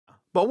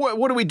But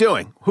what are we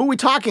doing? Who are we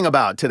talking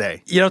about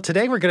today?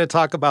 Today we're going to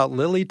talk about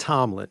Lily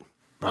Tomlin.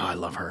 Oh, I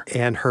love her.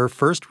 And her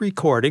first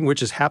recording,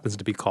 which happens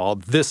to be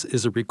called This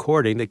Is a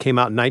Recording, that came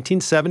out in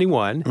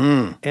 1971.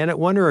 And it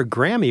won her a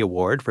Grammy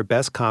Award for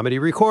Best Comedy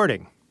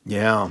Recording.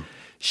 Yeah.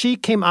 She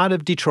came out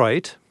of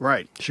Detroit.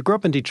 Right. She grew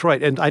up in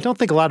Detroit. And I don't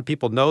think a lot of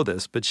people know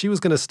this, but she was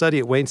going to study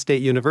at Wayne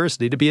State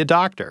University to be a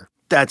doctor.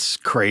 That's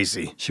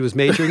crazy. She was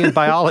majoring in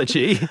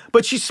biology.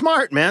 But she's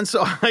smart, man.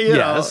 So,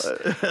 yes.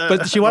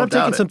 But she wound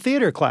up taking some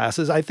theater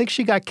classes. I think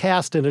she got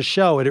cast in a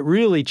show, and it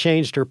really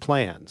changed her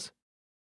plans.